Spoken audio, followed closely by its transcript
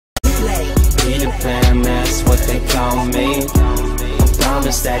fam, that's what they call me.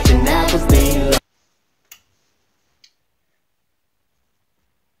 Promise that you'll never be lonely.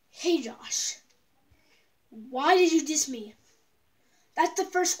 Hey Josh, why did you diss me? That's the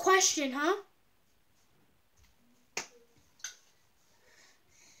first question, huh?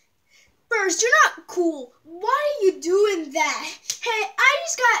 First, you're not cool. Why are you doing that? Hey, I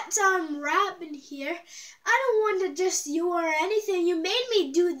just got some rap in here. I don't want to diss you or anything. You made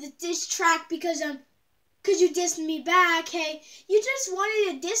me do the diss track because you dissed me back. Hey, you just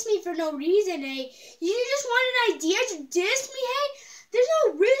wanted to diss me for no reason. Hey, you just wanted an idea to diss me. Hey, there's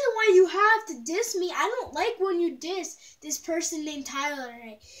no reason why you have to diss me. I don't like when you diss this person named Tyler.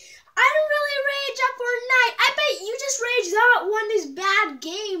 Hey, I don't really rage at Fortnite. I bet you just raged out one of these bad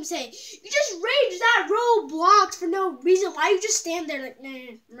games. Hey, you just raged at Roblox for no reason. Why you just stand there like,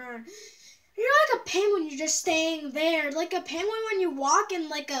 nah. You're like a penguin. You're just staying there. Like a penguin when you walk in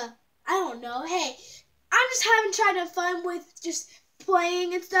like a, I don't know. Hey, I'm just trying to have fun with just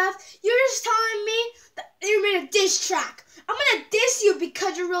playing and stuff. You're just telling me that you made a diss track. I'm going to diss you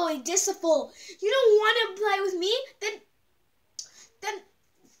because you're really dissful. You don't want to play with me? Then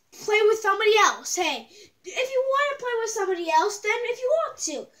play with somebody else. Hey, if you want to play with somebody else, then if you want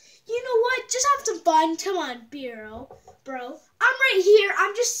to. You know what? Just have some fun. Come on, bro. I'm right here.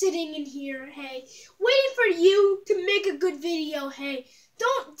 I'm just sitting in here, hey, waiting for you to make a good video, hey.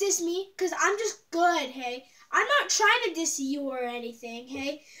 Don't diss me, because I'm just good, hey. I'm not trying to diss you or anything,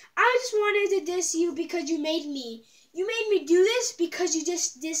 hey. I just wanted to diss you because you made me. You made me do this because you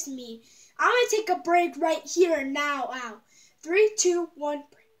just dissed me. I'm going to take a break right here and now. Ow. 3, 2, 1,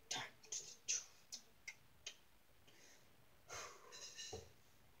 break.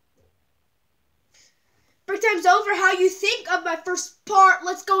 Break time's over. How you think of my first part?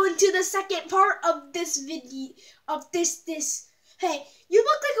 Let's go into the second part of this video. Hey, you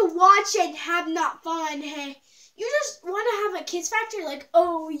look like a watch and have not fun. Hey, you just want to have a kids factor. Like,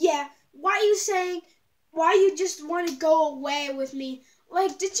 oh yeah, why you just want to go away with me?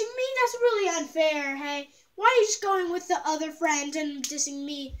 Like, did you mean that's really unfair? Hey, why are you just going with the other friends and dissing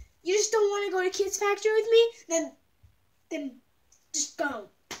me? You just don't want to go to kids factor with me? Then just go.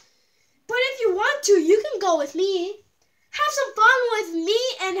 But if you want to, you can go with me. Have some fun with me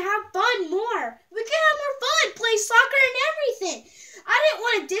and have fun more. We can have more fun, play soccer and everything. I didn't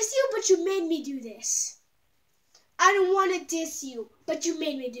want to diss you, but you made me do this. I don't want to diss you, but you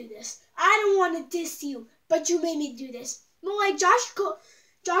made me do this. I don't want to diss you, but you made me do this. More like Joshua,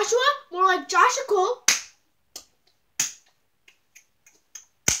 more like Joshua Cole.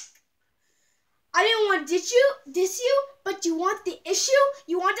 I didn't want to diss you, but you want the issue?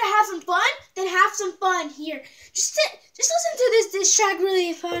 You want to have some fun? Then have some fun here. Just listen to this diss track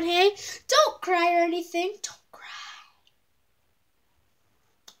really fun, hey? Don't cry or anything. Don't cry.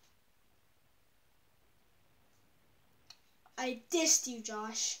 I dissed you,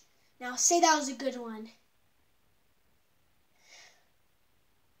 Josh. Now say that was a good one.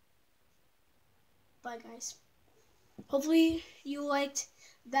 Bye, guys. Hopefully you liked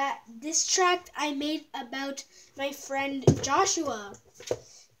that diss track I made about my friend Joshua,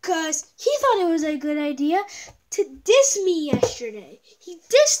 because he thought it was a good idea to diss me yesterday. He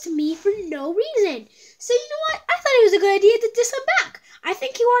dissed me for no reason. So you know what? I thought it was a good idea to diss him back. I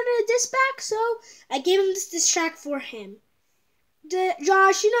think he wanted to diss back, so I gave him this diss track for him.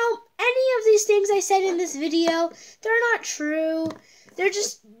 Josh, you know, any of these things I said in this video, they're not true. They're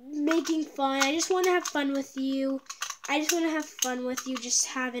just making fun. I just want to have fun with you. Just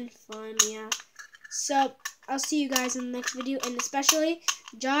having fun, yeah. So, I'll see you guys in the next video, and especially,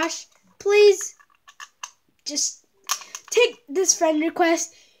 Josh, please, just take this friend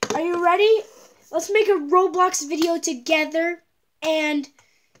request. Are you ready? Let's make a Roblox video together, and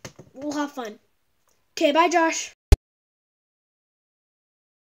we'll have fun. Okay, bye, Josh.